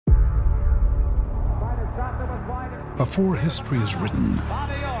Before history is written,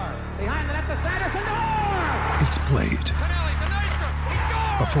 it's played.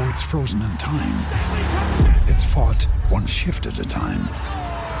 Before it's frozen in time, it's fought one shift at a time.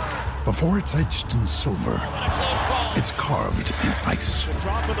 Before it's etched in silver, it's carved in ice.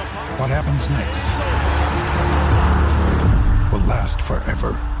 What happens next will last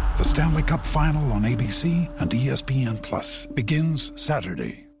forever. The Stanley Cup Final on ABC and ESPN Plus begins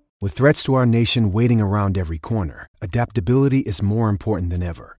Saturday. With threats to our nation waiting around every corner, adaptability is more important than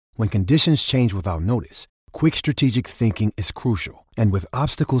ever. When conditions change without notice, quick strategic thinking is crucial. And with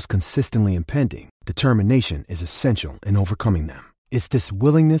obstacles consistently impending, determination is essential in overcoming them. It's this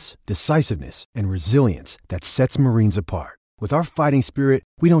willingness, decisiveness, and resilience that sets Marines apart. With our fighting spirit,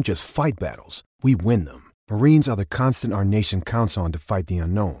 we don't just fight battles, we win them. Marines are the constant our nation counts on to fight the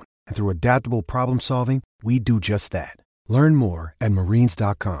unknown. And through adaptable problem solving, we do just that. Learn more at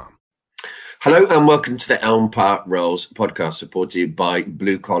marines.com. Hello and welcome to the Elm Park Rolls podcast, supported by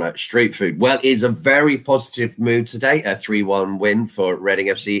Blue Collar Street Food. Well, it is a very positive mood today. A 3-1 win for Reading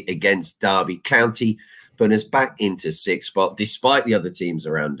FC against Derby County, putting us back into sixth spot, despite the other teams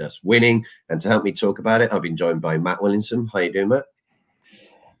around us winning. And to help me talk about it, I've been joined by Matt Williamson. How you doing, Matt?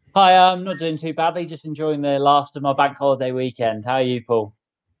 Hi, I'm not doing too badly. Just enjoying the last of my bank holiday weekend. How are you, Paul?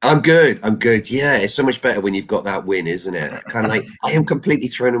 I'm good. Yeah, it's so much better when you've got that win, isn't it? Kind of like, I am completely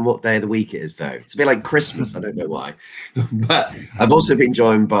thrown on what day of the week it is, though. It's a bit like Christmas. I don't know why. But I've also been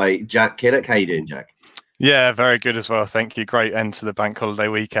joined by Jack Kiddock. How you doing, Jack? Yeah, very good as well. Thank you. Great end to the bank holiday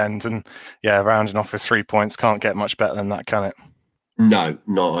weekend. And yeah, rounding off with 3 points. Can't get much better than that, can it? No,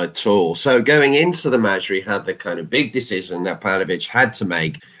 not at all. So going into the match, we had the kind of big decision that Paunovic had to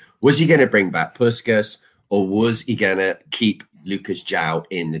make. Was he going to bring back Puskas, or was he going to keep Lucas João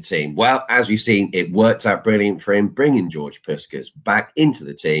in the team? Well, as we've seen, it worked out brilliant for him, bringing George Puskas back into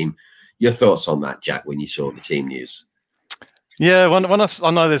the team. Your thoughts on that, Jack, when you saw the team news? Yeah,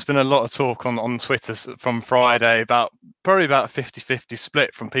 I know there's been a lot of talk on Twitter from Friday about probably about a 50-50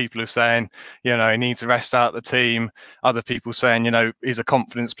 split from people who are saying, you know, he needs to rest out the team. Other people saying, you know, he's a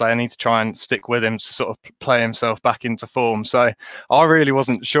confidence player, need to try and stick with him to sort of play himself back into form. So I really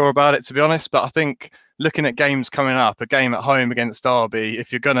wasn't sure about it, to be honest. But I think looking at games coming up, a game at home against Derby,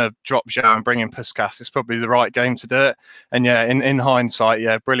 if you're going to drop João and bring in Puskas, it's probably the right game to do it. And yeah, in hindsight,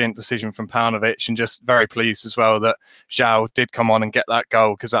 yeah, brilliant decision from Paunovic, and just very pleased as well that João did come on and get that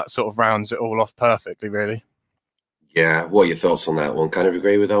goal, because that sort of rounds it all off perfectly, really. Yeah, what are your thoughts on that one? Kind of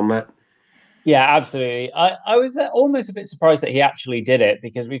agree with on Matt? Yeah, absolutely. I was almost a bit surprised that he actually did it,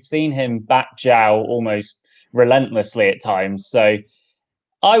 because we've seen him back João almost relentlessly at times. So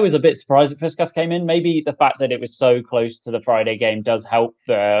I was a bit surprised that Puskas came in. Maybe the fact that it was so close to the Friday game does help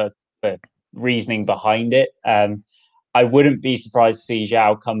the reasoning behind it. I wouldn't be surprised to see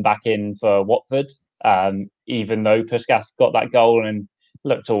João come back in for Watford, even though Puskas got that goal and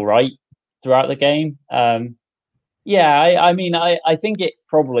looked all right throughout the game. I mean, I think it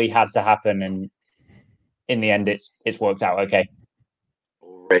probably had to happen, and in the end, it's worked out okay.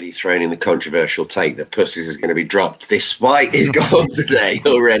 Already thrown in the controversial take that Puskas is going to be dropped despite his goal today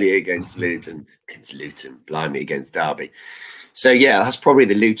already against Luton. Blimey, against Derby. So yeah, that's probably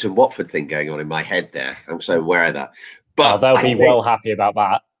the Luton-Watford thing going on in my head there. I'm so aware of that. But they'll be well happy about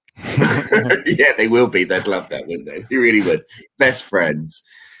that. Yeah, they will be. They'd love that, wouldn't they? They really would. Best friends.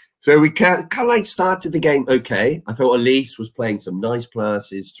 So we kind of like started the game okay. I thought Elise was playing some nice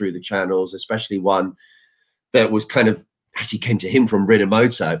passes through the channels, especially one that was kind of actually came to him from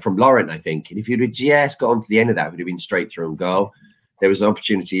Rinomhota, from Laurent, I think. And if you'd have just got onto the end of that, it would have been straight through and goal. There was an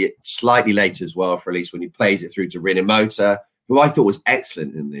opportunity slightly later as well for Elise when he plays it through to Rinomhota, who I thought was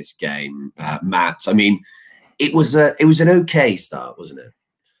excellent in this game, Matt. I mean, it was an okay start, wasn't it?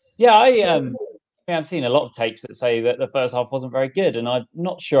 Yeah, I've seen a lot of takes that say that the first half wasn't very good, and I'm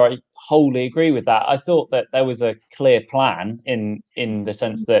not sure I wholly agree with that. I thought that there was a clear plan in the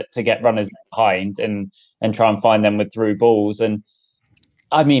sense that to get runners behind and try and find them with through balls. And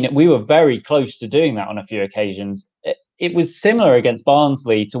I mean, we were very close to doing that on a few occasions. It was similar against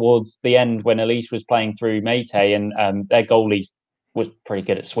Barnsley towards the end when Elise was playing through Mate, and their goalie was pretty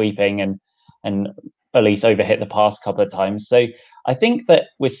good at sweeping, and Elise overhit the pass a couple of times. So I think that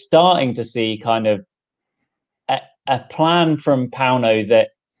we're starting to see kind of a plan from Pauno that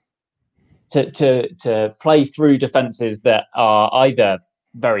to play through defences that are either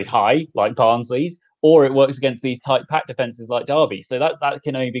very high, like Barnsley's, or it works against these tight pack defences like Derby. So that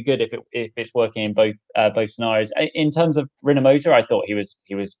can only be good if it's working in both scenarios. In terms of Rinomhota, I thought he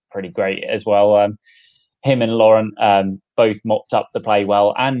was pretty great as well. Him and Laurent both mopped up the play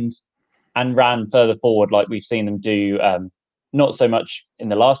well and ran further forward like we've seen them do. Not so much in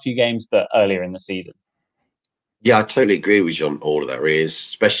the last few games, but earlier in the season. Yeah, I totally agree with you on all of that, really,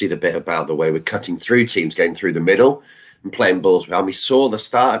 especially the bit about the way we're cutting through teams, going through the middle and playing balls. And we saw the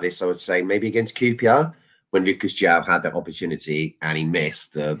start of this, I would say, maybe against QPR when Lucas João had that opportunity and he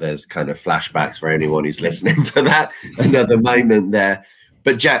missed. There's kind of flashbacks for anyone who's listening to that, another moment there.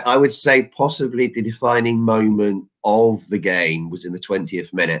 But Jack, I would say possibly the defining moment of the game was in the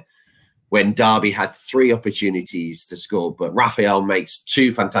 20th minute when Derby had 3 opportunities to score, but Raphael makes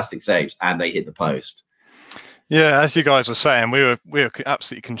 2 fantastic saves and they hit the post. Yeah, as you guys were saying, we were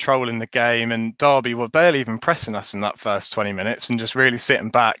absolutely controlling the game, and Derby were barely even pressing us in that first 20 minutes and just really sitting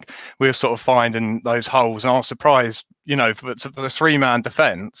back. We were sort of finding those holes, and I was surprised, for the 3-man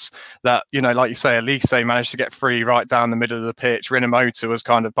defence that, like you say, Elise managed to get free right down the middle of the pitch. Rinomhota was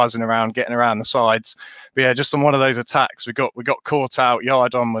kind of buzzing around, getting around the sides. But yeah, just on one of those attacks, we got caught out.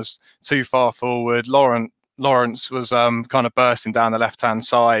 Yardon was too far forward. Lawrence was kind of bursting down the left-hand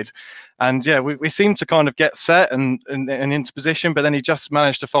side. And yeah, we seemed to kind of get set and into position, but then he just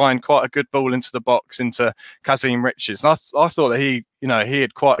managed to find quite a good ball into the box into Kazim Richards. And I thought that he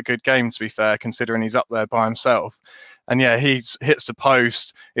had quite a good game, to be fair, considering he's up there by himself. And yeah, he hits the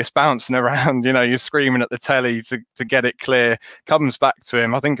post, it's bouncing around, you're screaming at the telly to get it clear, comes back to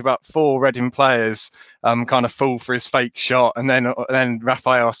him. I think about 4 Reading players kind of fall for his fake shot, and then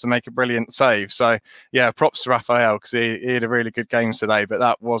Raphael has to make a brilliant save. So yeah, props to Raphael because he had a really good game today, but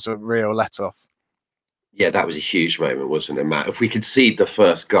that was a real let-off. Yeah, that was a huge moment, wasn't it, Matt? If we concede the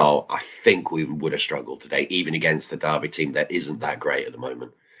first goal, I think we would have struggled today, even against the Derby team that isn't that great at the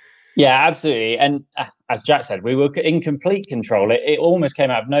moment. Yeah, absolutely. And as Jack said, we were in complete control. It almost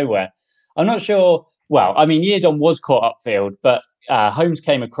came out of nowhere. I'm not sure. Well, I mean, Yiadom was caught upfield, but Holmes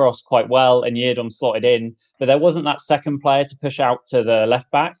came across quite well and Yiadom slotted in. But there wasn't that second player to push out to the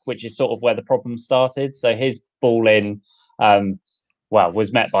left back, which is sort of where the problem started. So his ball in,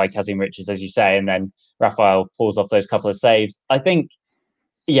 was met by Kazim Richards, as you say, and then Raphael pulls off those couple of saves. I think,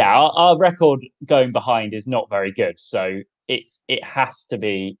 yeah, our record going behind is not very good. So it has to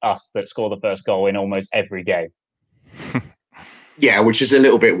be us that score the first goal in almost every game. Yeah, which is a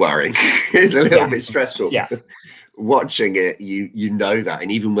little bit worrying. It's a little bit stressful. Yeah. Watching it, you know that.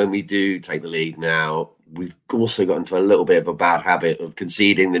 And even when we do take the lead now, we've also got into a little bit of a bad habit of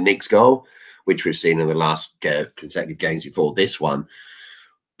conceding the Knicks goal, which we've seen in the last consecutive games before this one.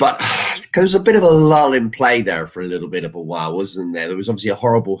 But there was a bit of a lull in play there for a little bit of a while, wasn't there? There was obviously a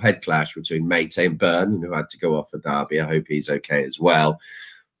horrible head clash between Mate and Byrne, who had to go off for Derby. I hope he's okay as well.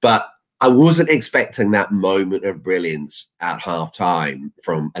 But I wasn't expecting that moment of brilliance at half-time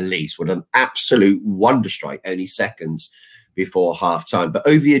from Elise with an absolute wonder strike only seconds before half-time. But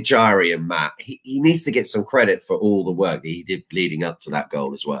Ovie Ejaria and Matt, he needs to get some credit for all the work that he did leading up to that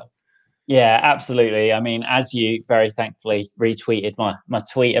goal as well. Yeah, absolutely. I mean, as you very thankfully retweeted my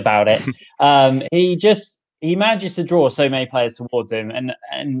tweet about it, he manages to draw so many players towards him,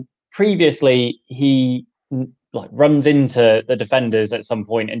 and previously he runs into the defenders at some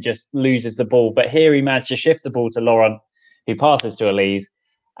point and just loses the ball. But here he managed to shift the ball to Laurent, who passes to Elise,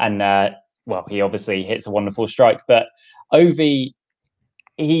 and he obviously hits a wonderful strike. But Ovie,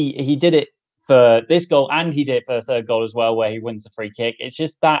 he did it for this goal, and he did it for the third goal as well, where he wins the free kick. It's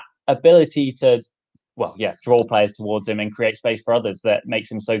just that ability to draw players towards him and create space for others that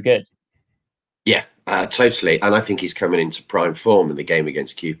makes him so good. Yeah, totally. And I think he's coming into prime form in the game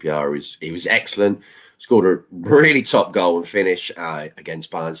against QPR. He was excellent, scored a really top goal and finish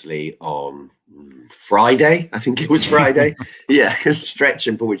against Barnsley on Friday. I think it was Friday. Yeah,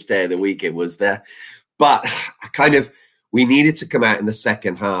 stretching for which day of the week it was there. But we needed to come out in the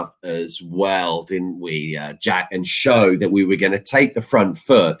second half as well, didn't we, Jack, and show that we were going to take the front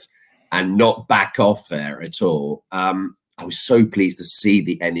foot and not back off there at all. I was so pleased to see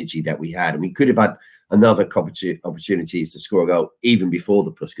the energy that we had. And we could have had another opportunities to score a goal even before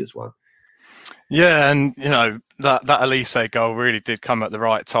the Puskas one. Yeah, and that Elise goal really did come at the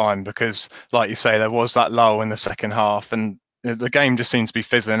right time because, like you say, there was that lull in the second half, and the game just seems to be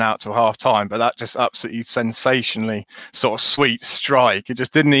fizzling out till half time, but that just absolutely sensationally sort of sweet strike. It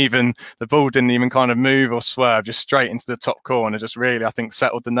just the ball didn't even kind of move or swerve, just straight into the top corner, just really, I think,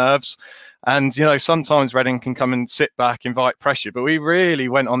 settled the nerves. And, sometimes Reading can come and sit back, invite pressure, but we really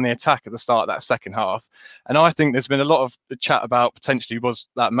went on the attack at the start of that second half. And I think there's been a lot of chat about potentially was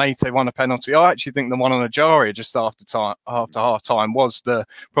that Mate won a penalty. I actually think the one on Ejaria just after half time was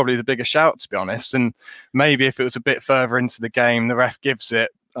probably the bigger shout, to be honest. And maybe if it was a bit further into the game, the ref gives it.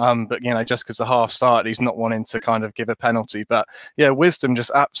 But, just because the half started, he's not wanting to kind of give a penalty. But, yeah, Wisdom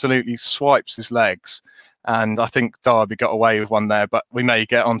just absolutely swipes his legs. And I think Derby got away with one there, but we may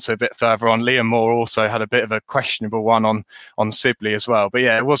get onto a bit further on. Liam Moore also had a bit of a questionable one on Sibley as well. But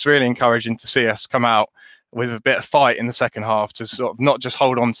yeah, it was really encouraging to see us come out with a bit of fight in the second half to sort of not just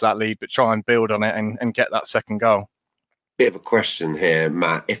hold on to that lead, but try and build on it and get that second goal. Bit of a question here,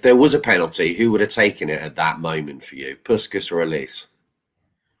 Matt. If there was a penalty, who would have taken it at that moment for you, Puskas or Elise?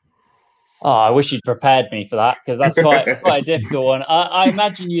 Oh, I wish you'd prepared me for that, because that's quite a difficult one. I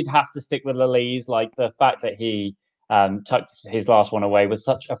imagine you'd have to stick with Elise. Like, the fact that he tucked his last one away with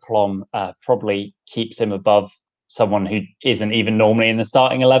such aplomb probably keeps him above someone who isn't even normally in the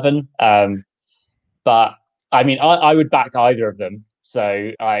starting 11. But I mean, I would back either of them,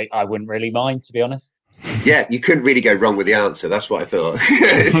 so I wouldn't really mind, to be honest. Yeah, you couldn't really go wrong with the answer. That's what I thought.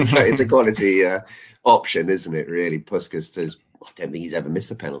 So it's a quality option, isn't it, really? Puskas does. I don't think he's ever missed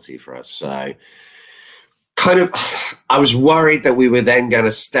a penalty for us. So kind of, I was worried that we were then going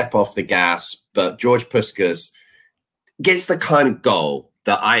to step off the gas, but George Puskas gets the kind of goal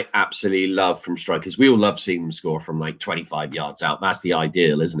that I absolutely love from strikers. We all love seeing them score from like 25 yards out. That's the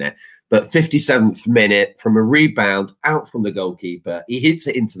ideal, isn't it? But 57th minute, from a rebound out from the goalkeeper, he hits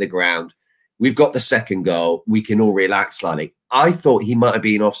it into the ground. We've got the second goal. We can all relax slightly. I thought he might have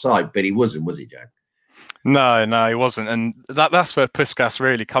been offside, but he wasn't, was he, Jack? No, he wasn't. And that's where Puskas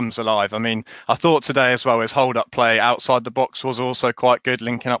really comes alive. I mean, I thought today as well, his hold-up play outside the box was also quite good,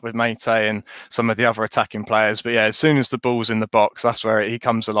 linking up with Meite and some of the other attacking players. But yeah, as soon as the ball's in the box, that's where he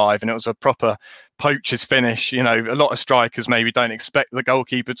comes alive. And it was a proper poacher's finish. You know, a lot of strikers maybe don't expect the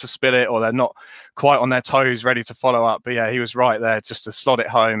goalkeeper to spill it, or they're not quite on their toes ready to follow up. But yeah, he was right there just to slot it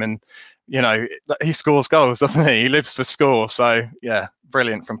home. And, you know, he scores goals, doesn't he? He lives to score. So yeah,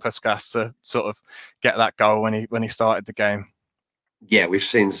 brilliant from Puskas to sort of get that goal when he started the game. Yeah, we've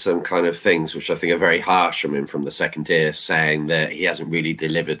seen some kind of things which I think are very harsh on him from the second tier, saying that he hasn't really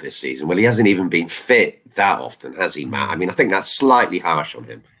delivered this season. Well, he hasn't even been fit that often, has he, Matt? I mean, I think that's slightly harsh on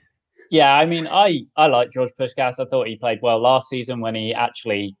him. Yeah, I mean, I like George Puskas. I thought he played well last season when he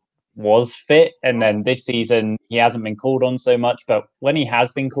actually was fit, and then this season he hasn't been called on so much, but when he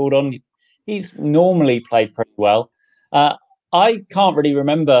has been called on, he's normally played pretty well. I can't really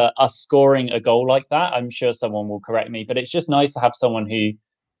remember us scoring a goal like that. I'm sure someone will correct me, but it's just nice to have someone who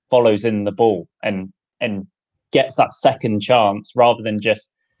follows in the ball and gets that second chance rather than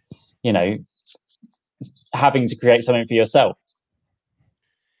just, you know, having to create something for yourself.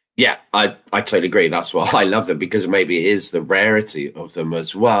 Yeah, I totally agree. That's why I love them, because maybe it is the rarity of them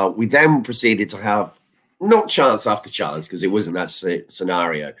as well. We then proceeded to have not chance after chance, because it wasn't that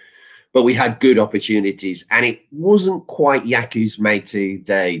scenario, but we had good opportunities, and it wasn't quite Yaku's Meite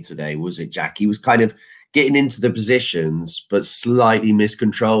day today, was it, Jack? He was kind of getting into the positions, but slightly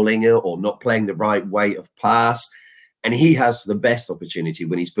miscontrolling it or not playing the right way of pass. And he has the best opportunity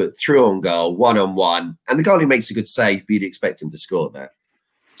when he's put through on goal, one-on-one, and the goalie makes a good save, but you'd expect him to score there.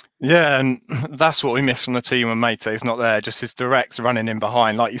 Yeah, and that's what we miss from the team when Meite is not there. Just his direct running in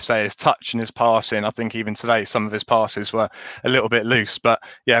behind, like you say, his touch and his passing. I think even today, some of his passes were a little bit loose. But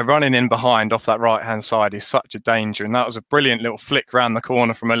yeah, running in behind off that right-hand side is such a danger. And that was a brilliant little flick round the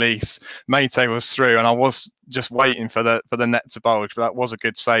corner from Elise. Meite was through, and I was just waiting for the net to bulge, but that was a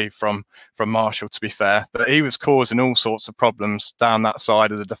good save from Marshall, to be fair. But he was causing all sorts of problems down that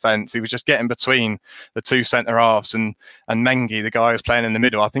side of the defence. He was just getting between the two centre halves, and Mengi, the guy who's playing in the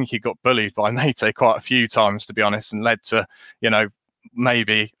middle, I think he got bullied by Meite quite a few times, to be honest, and led to, you know,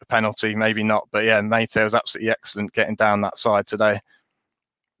 maybe a penalty, maybe not. But yeah, Meite was absolutely excellent getting down that side today.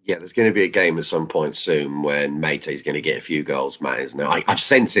 Yeah, there's going to be a game at some point soon when Meite is going to get a few goals, Matt, isn't it? I've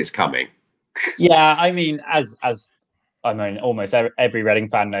sensed it's coming. Yeah, I mean, as I mean, almost every Reading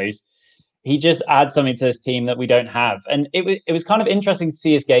fan knows, he just adds something to this team that we don't have. And it was kind of interesting to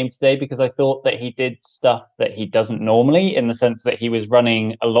see his game today, because I thought that he did stuff that he doesn't normally, in the sense that he was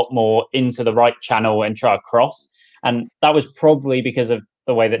running a lot more into the right channel and try to cross. And that was probably because of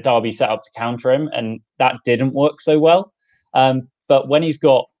the way that Derby set up to counter him, and that didn't work so well. But when he's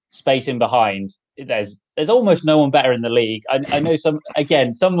got space in behind, there's almost no one better in the league. I know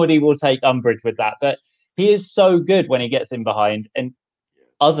somebody will take umbrage with that, but he is so good when he gets in behind. And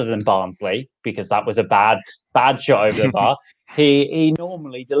other than Barnsley, because that was a bad shot over the bar, he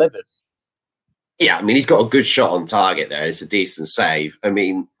normally delivers. Yeah, I mean, he's got a good shot on target there. It's a decent save. I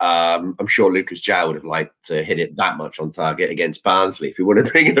mean, I'm sure Lucas Jow would have liked to hit it that much on target against Barnsley, if you want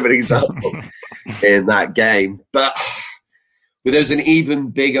to bring in an example in that game. But there's an even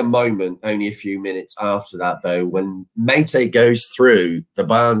bigger moment only a few minutes after that, though, when Meite goes through the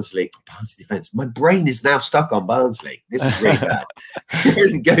Barnsley defence. My brain is now stuck on Barnsley. This is really bad.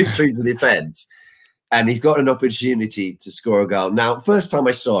 Go through the defence, and he's got an opportunity to score a goal. Now, first time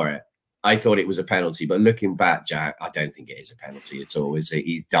I saw it, I thought it was a penalty, but looking back, Jack, I don't think it is a penalty at all, is it?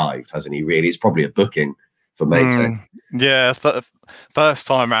 He's dived, hasn't he, really? It's probably a booking for Mate. Yeah, first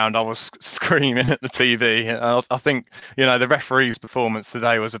time round, I was screaming at the TV. I think, the referee's performance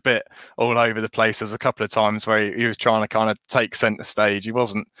today was a bit all over the place. There's a couple of times where he was trying to kind of take centre stage. He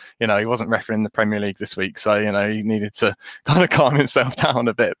wasn't refereeing the Premier League this week, so he needed to kind of calm himself down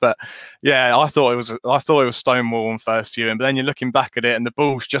a bit. But yeah, I thought it was Stonewall on first viewing. But then you're looking back at it, and the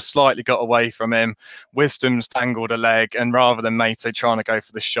ball's just slightly got away from him. Wisdom's tangled a leg, and rather than Mate trying to go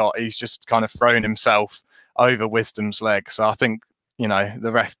for the shot, he's just kind of thrown himself over Wisdom's leg. So I think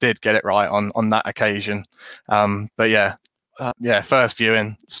the ref did get it right on that occasion. But yeah, first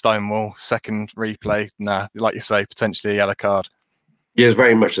viewing Stonewall, second replay, like you say, potentially a yellow card. Yeah, it's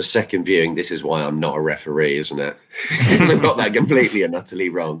very much a second viewing. This is why I'm not a referee, isn't it? So not that completely and utterly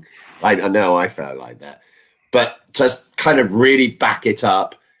wrong. I know I felt like that, but to kind of really back it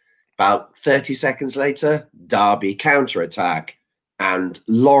up, about 30 seconds later, Derby counter-attack, and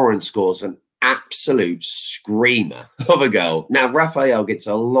Lawrence scores an absolute screamer of a goal. Now, Raphael gets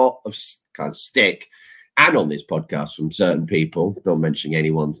a lot of kind of stick, and on this podcast from certain people, not mentioning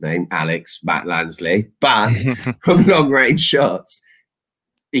anyone's name, Alex, Matt Lansley, but from long-range shots,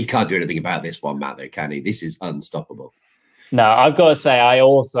 he can't do anything about this one, Matt, though, can he? This is unstoppable. No, I've got to say, I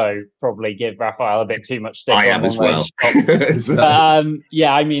also probably give Raphael a bit too much stick. I am as well.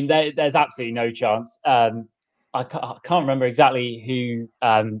 Yeah, I mean, there's absolutely no chance. I can't remember exactly who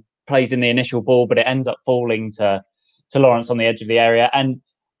plays in the initial ball, but it ends up falling to Lawrence on the edge of the area. And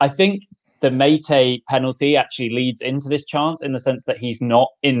I think the Mate penalty actually leads into this chance in the sense that he's not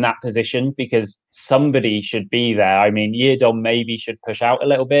in that position because somebody should be there. I mean, Yiadom maybe should push out a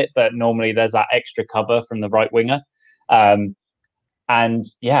little bit, but normally there's that extra cover from the right winger. And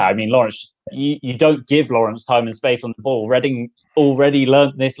yeah, I mean, Lawrence, you don't give Lawrence time and space on the ball. Reading already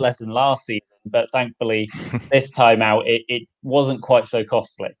learnt this lesson last season, but thankfully this time out, it wasn't quite so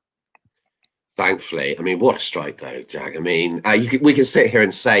costly. Thankfully. I mean, what a strike though, Jack. I mean, we can sit here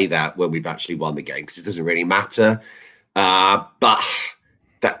and say that when we've actually won the game because it doesn't really matter. But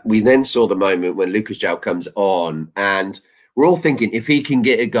that we then saw the moment when Lucas João comes on and we're all thinking if he can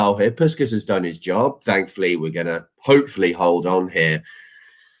get a goal here, Puskas has done his job. Thankfully, we're going to hopefully hold on here.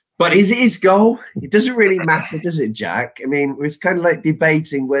 But is it his goal? It doesn't really matter, does it, Jack? I mean, it's kind of like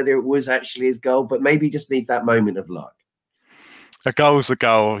debating whether it was actually his goal, but maybe he just needs that moment of luck. A goal's a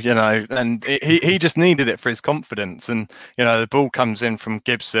goal, and he just needed it for his confidence. And, the ball comes in from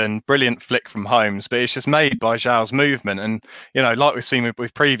Gibson, brilliant flick from Holmes, but it's just made by João's movement. And, like we've seen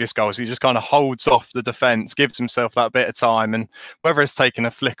with previous goals, he just kind of holds off the defence, gives himself that bit of time. And whether it's taken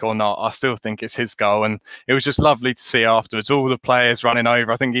a flick or not, I still think it's his goal. And it was just lovely to see afterwards, all the players running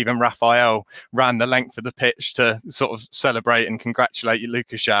over. I think even Raphael ran the length of the pitch to sort of celebrate and congratulate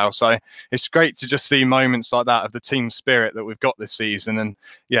Lucas João. So it's great to just see moments like that of the team spirit that we've got this season. And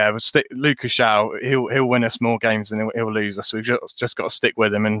yeah, Lucas João, he'll win us more games than he'll lose us. We've just got to stick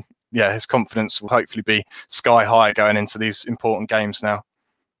with him, and yeah, his confidence will hopefully be sky high going into these important games now.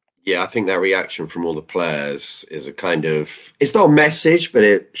 Yeah, I think that reaction from all the players is a kind of, it's not a message, but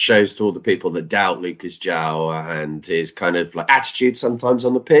it shows to all the people that doubt Lucas João and his kind of like attitude sometimes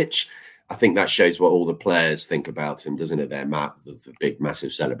on the pitch. I think that shows what all the players think about him, doesn't it? There's the big,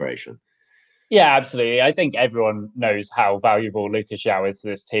 massive celebration. Yeah, absolutely. I think everyone knows how valuable Lucas João is to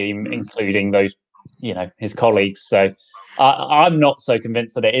this team, including those, his colleagues. So I'm not so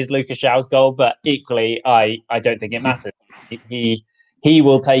convinced that it is Lucas João's goal, but equally, I don't think it matters. He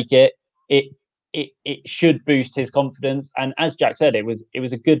will take it. It should boost his confidence. And as Jack said, it was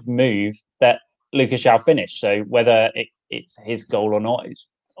a good move that Lucas João finished. So whether it's his goal or not is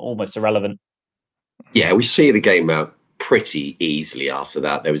almost irrelevant. Yeah, we see the game out pretty easily after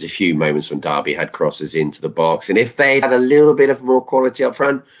that. There was a few moments when Derby had crosses into the box, and if they had a little bit of more quality up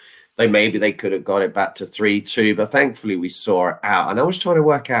front, they could have got it back to 3-2, but thankfully we saw it out. And I was trying to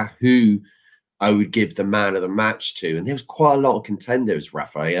work out who I would give the man of the match to, and there was quite a lot of contenders.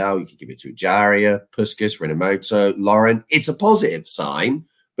 Raphael, you could give it to Ejaria, Puskas, Rinomhota, Lauren. It's a positive sign,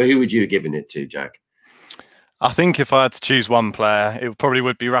 but who would you have given it to, Jack? I think if I had to choose one player, it probably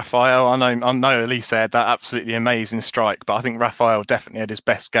would be Raphael. I know Elise had that absolutely amazing strike, but I think Raphael definitely had his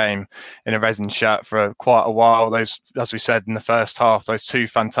best game in a resin shirt for quite a while. Those, as we said in the first half, those two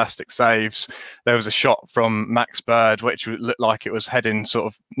fantastic saves. There was a shot from Max Bird, which looked like it was heading sort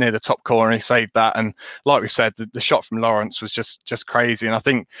of near the top corner. He saved that. And like we said, the shot from Lawrence was just crazy. And I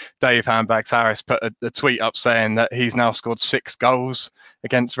think Dave Handbags Harris put a tweet up saying that he's now scored 6 goals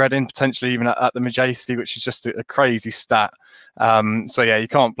against Reading, potentially even at the Majesty, which is just a crazy stat. So yeah, you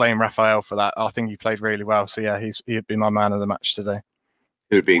can't blame Raphael for that. I think he played really well. So yeah, he'd be my man of the match today.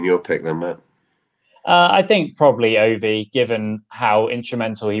 Who'd be in your pick then, Matt? I think probably Ovi, given how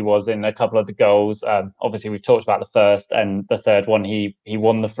instrumental he was in a couple of the goals. Obviously, we've talked about the first and the third one. He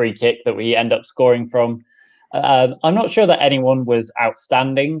won the free kick that we end up scoring from. I'm not sure that anyone was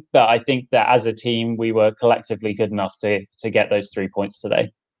outstanding, but I think that as a team, we were collectively good enough to get those 3 points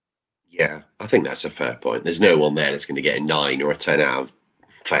today. Yeah, I think that's a fair point. There's no one there that's going to get a 9 or a 10 out of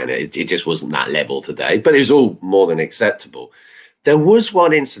 10. It just wasn't that level today, but it was all more than acceptable. There was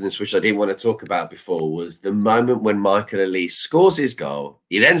one incident which I didn't want to talk about before, was the moment when Michael Elise scores his goal.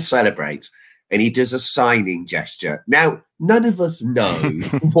 He then celebrates and he does a signing gesture. Now, none of us know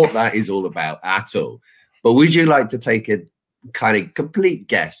what that is all about at all. But would you like to take a kind of complete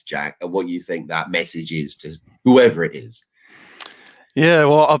guess, Jack, at what you think that message is to whoever it is? Yeah,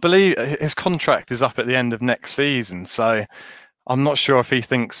 well, I believe his contract is up at the end of next season. So I'm not sure if he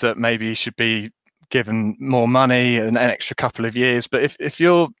thinks that maybe he should be given more money and an extra couple of years. But if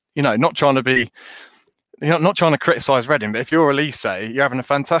you're, not trying to criticise Reading, but if you're Elise, you're having a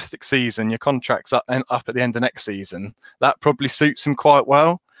fantastic season, your contract's up at the end of next season, that probably suits him quite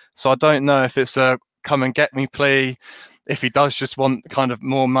well. So I don't know if it's a come and get me plea, if he does just want kind of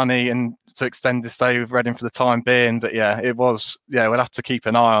more money and to extend his stay with Reading for the time being. But we'll have to keep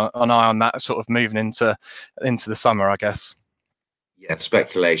an eye on that sort of moving into the summer, I guess. Yeah,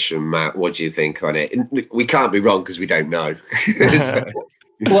 speculation, Matt. What do you think on it? We can't be wrong because we don't know.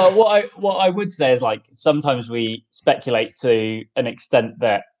 Well, what I would say is, like, sometimes we speculate to an extent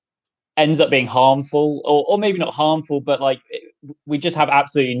that ends up being harmful, or maybe not harmful, but like we just have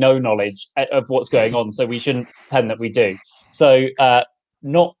absolutely no knowledge of what's going on, so we shouldn't pretend that we do. So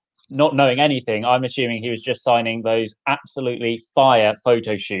not knowing anything, I'm assuming he was just signing those absolutely fire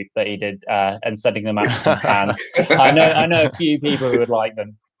photo shoot that he did and sending them out to some fans. I know a few people who would like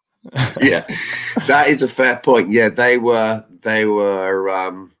them. Yeah, that is a fair point. Yeah, they were. I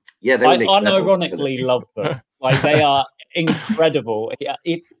unironically love them. Like, they are incredible.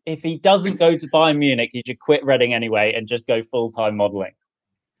 If he doesn't go to Bayern Munich, he should quit Reading anyway and just go full-time modelling.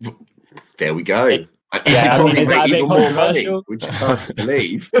 There we go. He Yeah, probably make even more money, which is hard to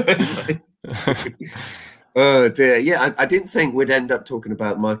believe. Oh dear. Yeah, I didn't think we'd end up talking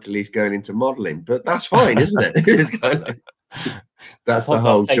about Michael Elise going into modelling, but that's fine, isn't it? It's kind of that's the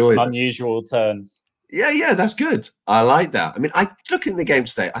whole joy. Unusual turns. Yeah, that's good. I like that. I mean, I look at the game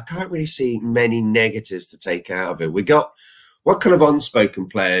today, I can't really see many negatives to take out of it. We got what kind of unspoken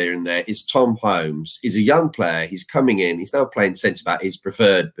player in there is Tom Holmes. He's a young player. He's coming in. He's now playing centre-back, his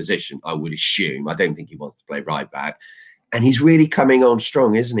preferred position, I would assume. I don't think he wants to play right-back. And he's really coming on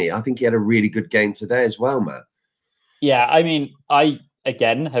strong, isn't he? I think he had a really good game today as well, Matt. Yeah, I mean, I,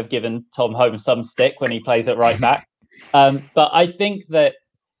 again, have given Tom Holmes some stick when he plays at right-back. But I think that,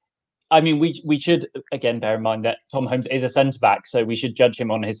 we should, again, bear in mind that Tom Holmes is a centre-back, so we should judge him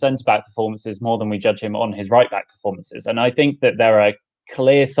on his centre-back performances more than we judge him on his right-back performances. And I think that there are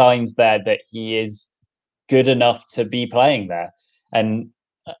clear signs there that he is good enough to be playing there. And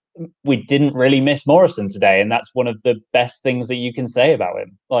we didn't really miss Morrison today, and that's one of the best things that you can say about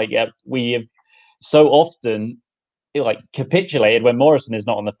him. We have so often capitulated when Morrison is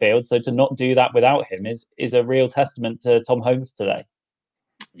not on the field, so to not do that without him is a real testament to Tom Holmes today.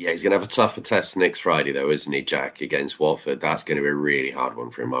 Yeah, he's going to have a tougher test next Friday, though, isn't he, Jack, against Watford? That's going to be a really hard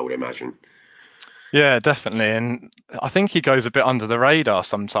one for him, I would imagine. Yeah, definitely. And I think he goes a bit under the radar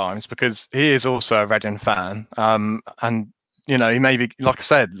sometimes because he is also a Reading fan. And he maybe, like I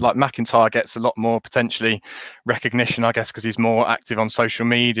said, like McIntyre gets a lot more potentially recognition, I guess, because he's more active on social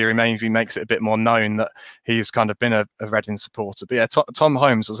media. He maybe makes it a bit more known that he's kind of been a Reading supporter. But yeah, Tom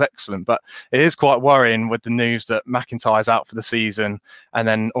Holmes was excellent. But it is quite worrying with the news that McIntyre's out for the season. And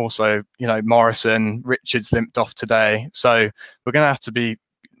then also, Morrison, Richards limped off today. So we're going to have to be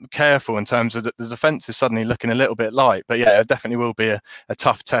careful in terms of the defence is suddenly looking a little bit light. But yeah, it definitely will be a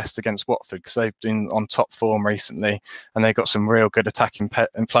tough test against Watford because they've been on top form recently and they've got some real good attacking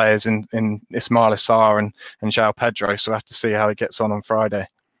players in Ismail Assar and João Pedro. So we'll have to see how he gets on Friday.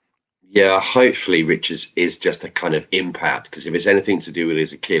 Yeah, hopefully Richards is just a kind of impact because if it's anything to do with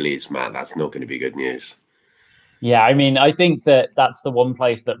his Achilles, Matt, that's not going to be good news. Yeah, I think that's the one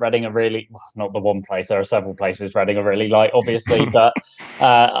place that Reading are really, well, not the one place, there are several places Reading are really light, obviously, but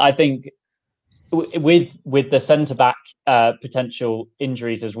I think with the centre-back potential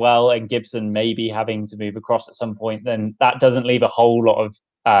injuries as well, and Gibson maybe having to move across at some point, then that doesn't leave a whole lot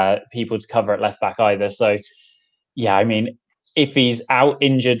of people to cover at left-back either. So, yeah, if he's out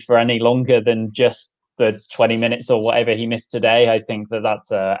injured for any longer than just the 20 minutes or whatever he missed today, I think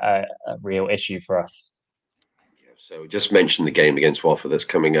that's a real issue for us. So just mentioned the game against Watford that's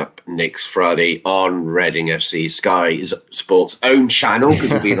coming up next Friday on Reading FC, Sky Sports' own channel, because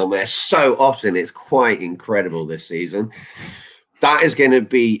we've been on there so often. It's quite incredible this season. That is going to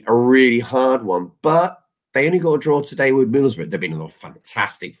be a really hard one, but they only got a draw today with Middlesbrough. They've been in a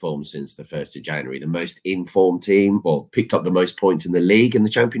fantastic form since the 1st of January, the most informed team, or picked up the most points in the league in the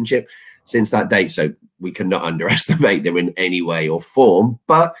Championship since that date. So we cannot underestimate them in any way or form,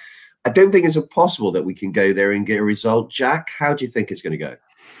 but I don't think it's impossible that we can go there and get a result. Jack, how do you think it's going to go?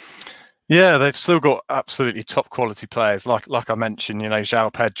 Yeah, they've still got absolutely top quality players. Like I mentioned,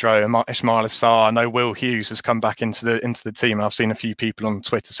 João Pedro and Ismail Assar. I know Will Hughes has come back into the team. And I've seen a few people on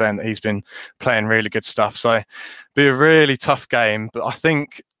Twitter saying that he's been playing really good stuff. So be a really tough game. But I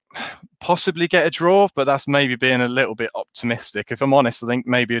think possibly get a draw, but that's maybe being a little bit optimistic. If I'm honest, I think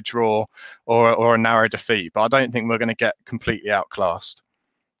maybe a draw or a narrow defeat. But I don't think we're going to get completely outclassed.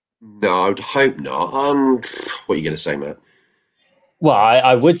 No, I would hope not. What are you going to say, Matt? Well,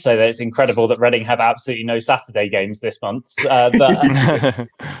 I would say that it's incredible that Reading have absolutely no Saturday games this month, but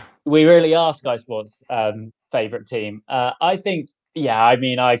we really are Sky Sports' favourite team. I think, I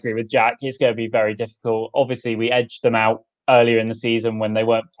agree with Jack. It's going to be very difficult. Obviously, we edged them out earlier in the season when they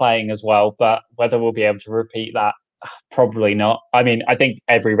weren't playing as well, but whether we'll be able to repeat that, probably not. I think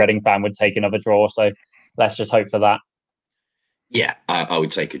every Reading fan would take another draw, so let's just hope for that. Yeah, I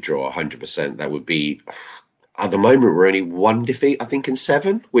would take a draw 100%. That would be... At the moment, we're only 1 defeat, I think, in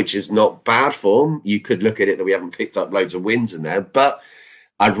 7, which is not bad form. You could look at it that we haven't picked up loads of wins in there, but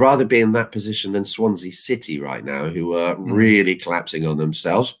I'd rather be in that position than Swansea City right now, who are really collapsing on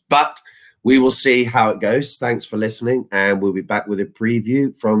themselves. But we will see how it goes. Thanks for listening, and we'll be back with a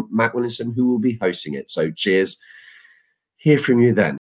preview from Matt Williamson, who will be hosting it. So cheers. Hear from you then.